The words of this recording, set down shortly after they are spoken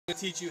I'm going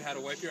to teach you how to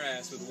wipe your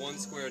ass with one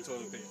square of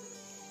toilet paper.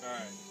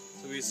 Alright,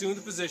 so we assume the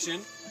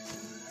position.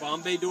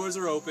 Bomb bay doors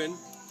are open.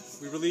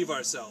 We relieve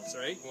ourselves,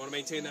 right? We want to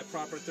maintain that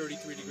proper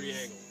 33-degree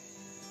angle.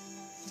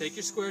 Take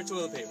your square of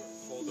toilet paper,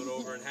 fold it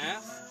over in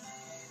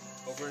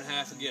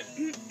half again.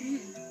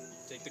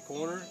 Take the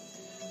corner,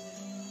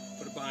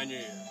 put it behind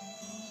your ear.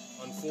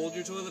 Unfold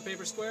your toilet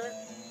paper square,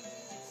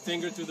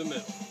 finger through the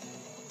middle.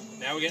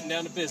 Now we're getting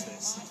down to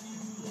business.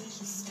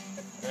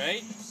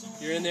 Right?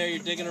 You're in there, you're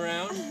digging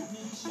around.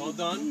 All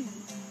done.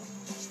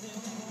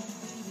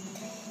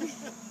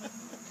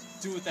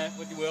 Do with that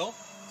what you will.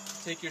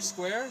 Take your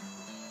square,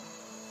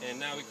 and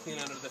now we clean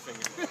under the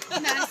finger.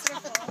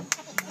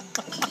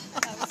 Masterful.